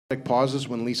pauses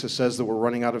when Lisa says that we're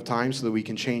running out of time so that we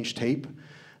can change tape.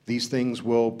 These things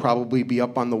will probably be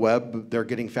up on the web. They're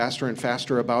getting faster and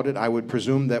faster about it. I would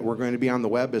presume that we're going to be on the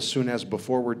web as soon as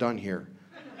before we're done here.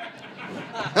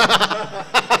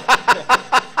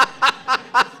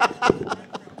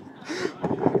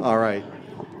 All right.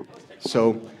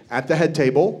 So at the head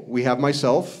table, we have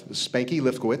myself, Spanky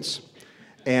Lifkowitz,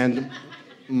 and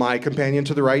my companion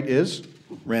to the right is?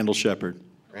 Randall Shepard.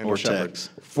 Randall Shepard.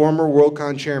 Former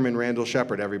Worldcon chairman Randall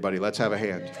Shepard, everybody. Let's have a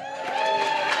hand.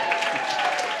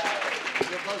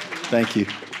 Thank you.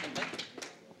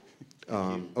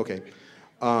 Okay.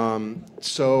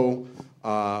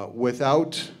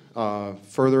 Without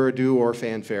further ado or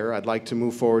fanfare, I'd like to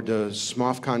move forward to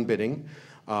SMOFCon bidding.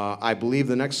 I believe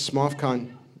the next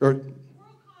SMOFCon,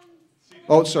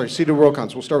 seated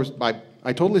Worldcons. We'll start with,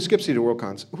 I totally skipped seated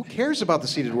Worldcons. Who cares about the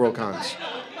seated Worldcons?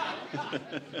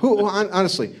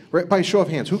 Honestly, by show of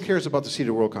hands, who cares about the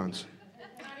seated Worldcons?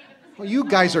 Well, you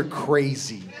guys are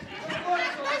crazy.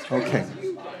 Okay.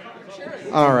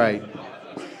 All right.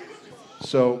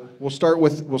 So we'll start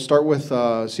with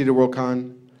seated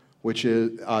Worldcon, which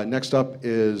is next up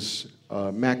is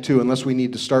Mac 2. Unless we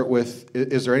need to start with,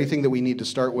 is there anything that we need to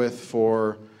start with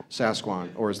for Sasquan,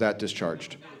 or is that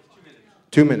discharged?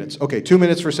 2 minutes. Okay, 2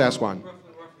 minutes for Sasquan.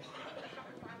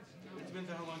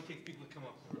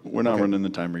 We're not running the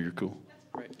timer. You're cool.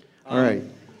 All right.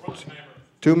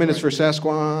 2 minutes for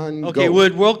Sasquan. Okay, go.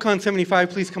 would Worldcon 75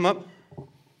 please come up?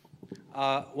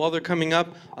 While they're coming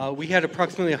up, we had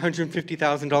approximately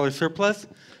 $150,000 surplus,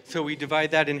 so we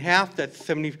divide that in half. That's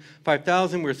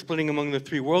 $75,000. We're splitting among the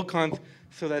 3 Worldcons,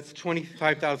 so that's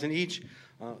 $25,000 each,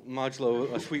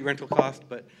 modulo a suite rental cost.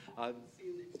 But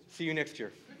see you next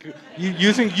year.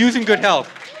 Using good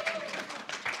health.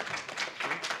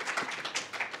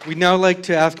 We'd now like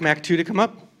to ask Mac 2 to come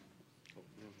up.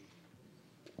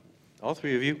 All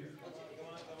 3 of you.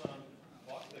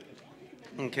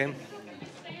 Okay.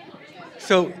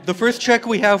 So the first check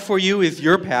we have for you is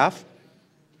your path.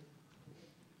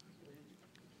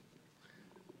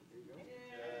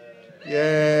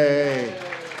 Yay.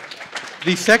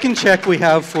 The second check we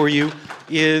have for you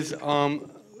is,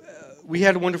 we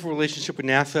had a wonderful relationship with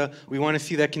NASA. We want to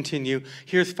see that continue.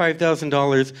 Here's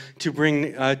 $5,000 to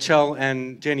bring Chell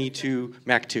and Jenny to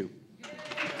Mac 2.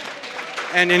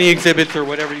 And any exhibits or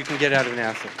whatever you can get out of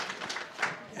NASA.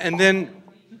 And then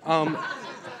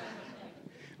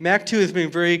Mac 2 has been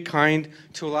very kind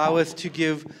to allow us to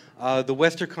give the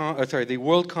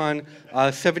Worldcon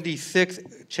 76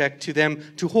 check to them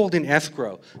to hold in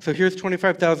escrow. So here's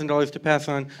 $25,000 to pass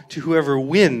on to whoever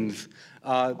wins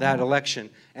that election,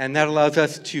 and that allows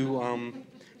us to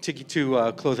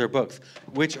close our books.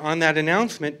 Which on that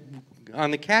announcement, on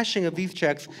the cashing of these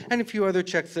checks and a few other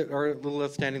checks that are a little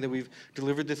outstanding that we've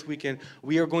delivered this weekend,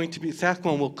 we are going to be,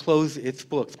 Sasquan will close its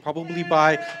books probably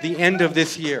by the end of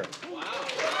this year.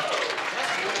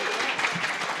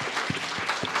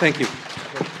 Thank you.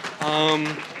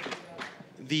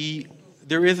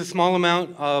 There is a small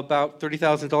amount, about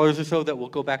 $30,000 or so, that will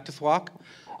go back to SWOC.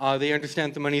 They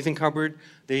understand the money is encumbered.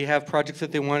 They have projects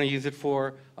that they want to use it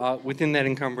for within that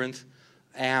encumbrance.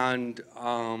 And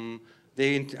I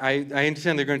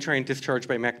understand they're going to try and discharge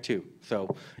by Mac 2.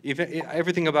 So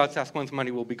everything about Sasquan's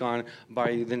money will be gone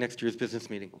by the next year's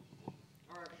business meeting.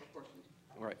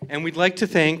 All right. And we'd like to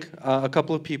thank a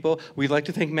couple of people. We'd like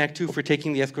to thank Mac 2 for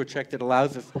taking the escrow check that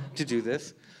allows us to do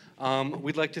this.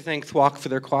 We'd like to thank SWOC for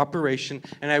their cooperation.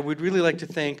 And I would really like to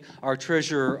thank our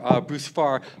treasurer, Bruce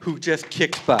Farr, who just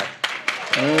kicked butt.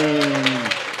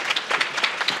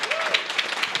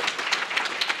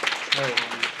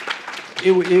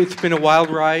 It's been a wild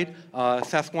ride.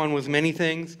 Sasquan was many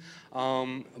things.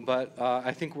 But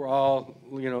I think we're all,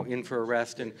 in for a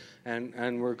rest.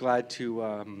 And we're glad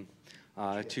to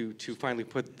finally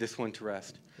put this one to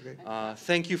rest. Okay.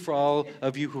 Thank you for all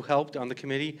of you who helped on the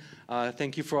committee.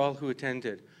 Thank you for all who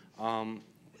attended.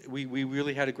 We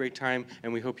really had a great time,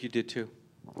 and we hope you did too.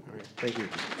 All right. Thank you.